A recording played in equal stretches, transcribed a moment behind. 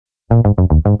Hello,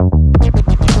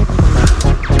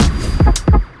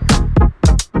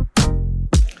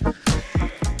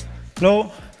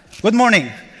 good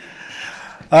morning.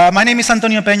 My name is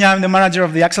Antonio Peña. I'm the manager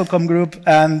of the HomE group,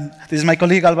 and this is my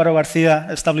colleague Álvaro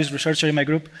García, established researcher in my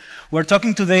group. We're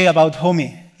talking today about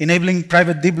HomE, enabling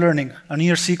private deep learning, an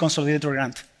ERC Consolidator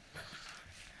Grant.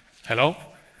 Hello,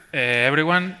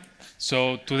 everyone.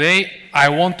 So today I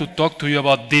want to talk to you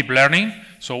about deep learning.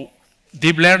 So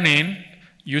deep learning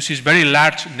uses very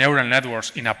large neural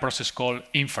networks in a process called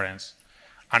inference.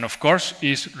 And of course,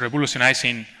 is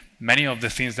revolutionizing many of the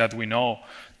things that we know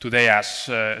today as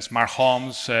smart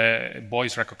homes,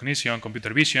 voice recognition,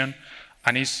 computer vision,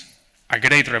 and is a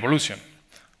great revolution.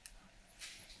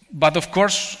 But of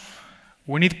course,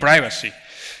 we need privacy.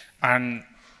 And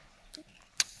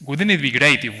wouldn't it be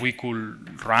great if we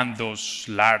could run those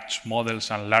large models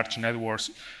and large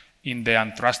networks in the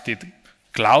untrusted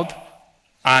cloud,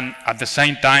 and at the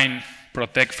same time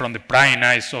protect from the prying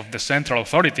eyes of the central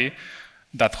authority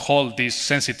that hold this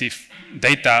sensitive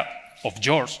data of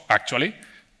yours, actually,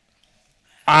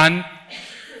 and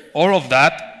all of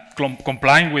that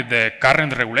complying with the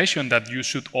current regulation that you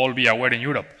should all be aware in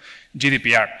Europe,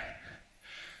 GDPR.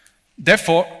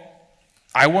 Therefore,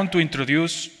 I want to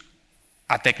introduce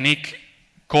a technique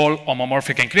called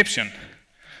homomorphic encryption.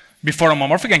 Before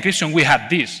homomorphic encryption, we had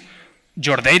this.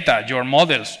 Your data, your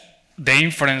models, the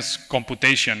inference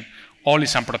computation, all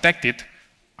is unprotected,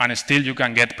 and still you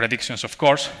can get predictions, of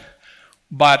course.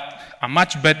 But a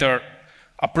much better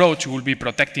approach will be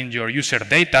protecting your user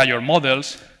data, your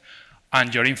models,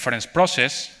 and your inference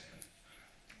process,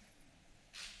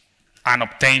 and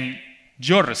obtain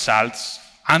your results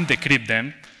and decrypt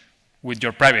them with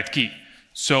your private key.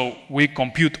 So we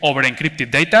compute over encrypted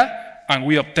data, and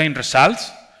we obtain results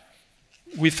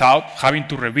without having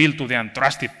to reveal to the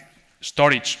untrusted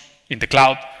storage in the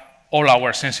cloud all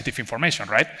our sensitive information,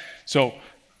 right? So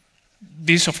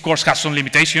this, of course, has some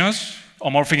limitations.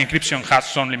 Homomorphic encryption has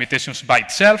some limitations by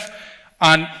itself,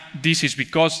 and this is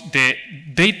because the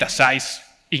data size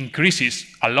increases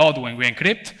a lot when we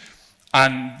encrypt,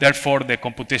 and therefore the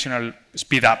computational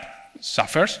speed up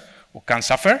suffers, or can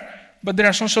suffer. But there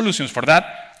are some solutions for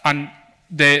that, and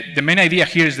the main idea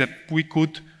here is that we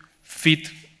could fit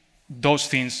those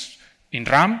things in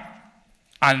RAM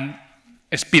and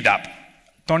speed up.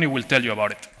 Tony will tell you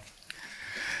about it.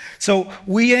 So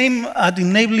we aim at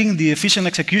enabling the efficient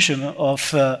execution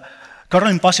of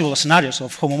currently impossible scenarios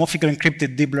of homomorphic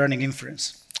encrypted deep learning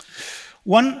inference.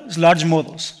 One is large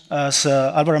models. As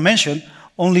Álvaro mentioned,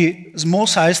 only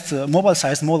small-sized,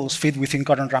 mobile-sized models fit within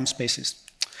current RAM spaces.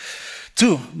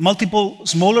 Two, multiple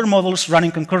smaller models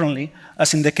running concurrently,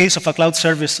 as in the case of a cloud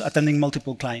service attending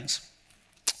multiple clients.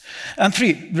 And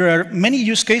three, there are many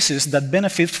use cases that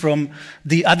benefit from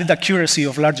the added accuracy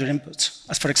of larger inputs,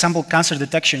 as for example, cancer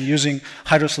detection using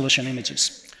high-resolution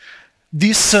images.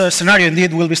 This scenario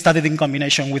indeed will be studied in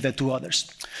combination with the two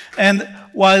others. And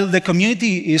while the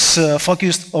community is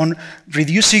focused on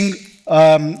reducing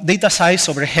data size,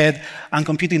 overhead, and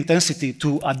compute intensity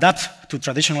to adapt to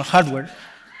traditional hardware,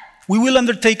 we will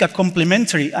undertake a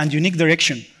complementary and unique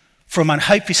direction from a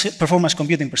high-performance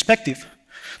computing perspective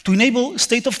to enable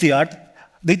state-of-the-art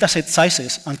dataset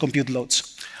sizes and compute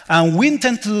loads. And we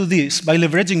intend to do this by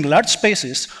leveraging large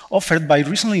spaces offered by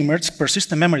recently emerged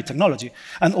persistent memory technology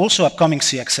and also upcoming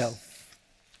CXL.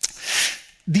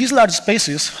 These large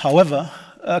spaces, however,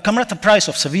 come at a price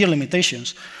of severe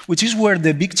limitations, which is where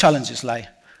the big challenges lie.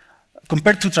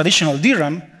 Compared to traditional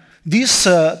DRAM, these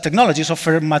technologies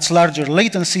offer much larger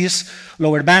latencies,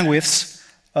 lower bandwidths,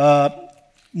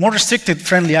 more restricted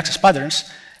friendly access patterns,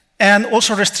 and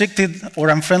also restricted or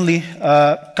unfriendly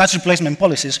cache replacement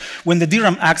policies when the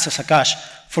DRAM acts as a cache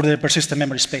for the persistent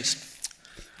memory space.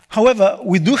 However,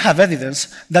 we do have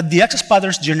evidence that the access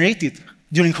patterns generated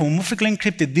during homomorphically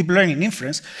encrypted deep learning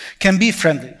inference can be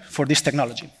friendly for this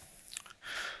technology.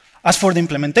 As for the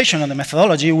implementation and the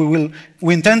methodology,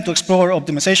 we intend to explore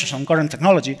optimizations on current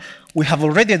technology. We have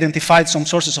already identified some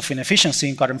sources of inefficiency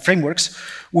in current frameworks.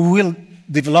 We will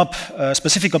develop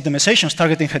specific optimizations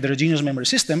targeting heterogeneous memory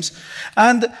systems,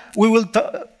 and we will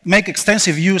make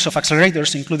extensive use of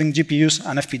accelerators, including GPUs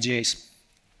and FPGAs.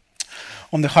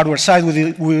 On the hardware side,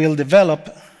 we will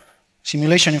develop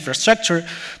simulation infrastructure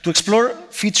to explore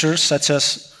features such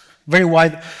as very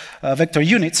wide vector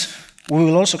units. We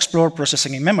will also explore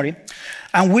processing in memory,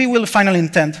 and we will finally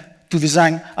intend to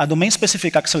design a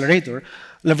domain-specific accelerator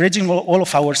leveraging all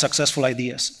of our successful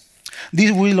ideas.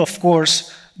 This will, of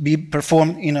course, be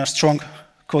performed in a strong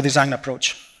co-design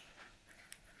approach.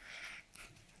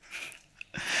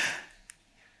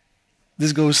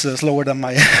 This goes slower than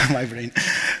my brain.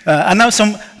 And now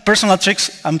some personal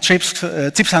tips and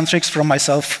tricks from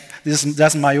myself.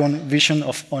 That's my own vision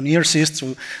on ERCs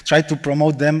to try to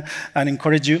promote them and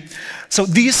encourage you. So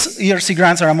these ERC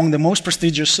grants are among the most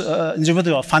prestigious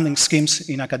individual funding schemes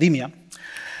in academia.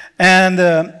 And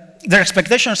their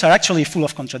expectations are actually full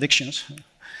of contradictions.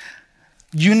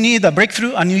 You need a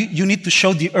breakthrough, and you need to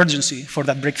show the urgency for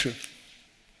that breakthrough.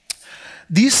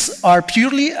 These are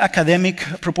purely academic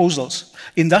proposals.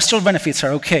 Industrial benefits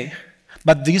are okay,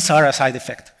 but these are a side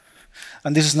effect.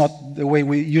 And this is not the way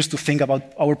we used to think about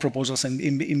our proposals in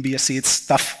BSc. It's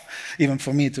tough, even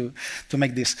for me, to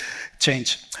make this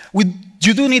change.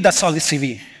 You do need a solid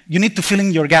CV. You need to fill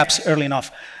in your gaps early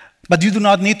enough. But you do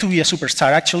not need to be a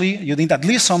superstar, actually. You need at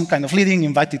least some kind of leading,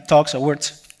 invited talks,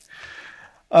 awards.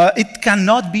 It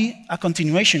cannot be a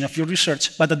continuation of your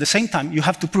research, but at the same time, you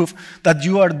have to prove that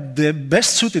you are the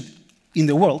best suited in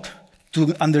the world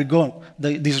to undergo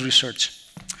this research.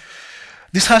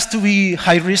 This has to be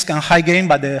high risk and high gain,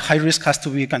 but the high risk has to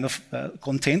be kind of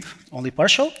contained, only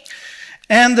partial.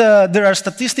 And there are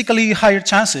statistically higher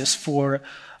chances for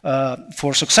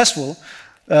successful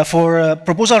for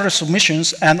proposal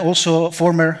resubmissions and also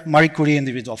former Marie Curie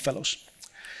individual fellows.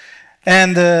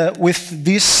 And with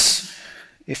this,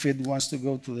 if it wants to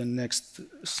go to the next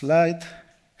slide.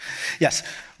 Yes,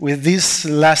 with this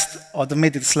last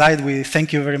automated slide, we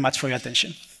thank you very much for your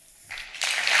attention.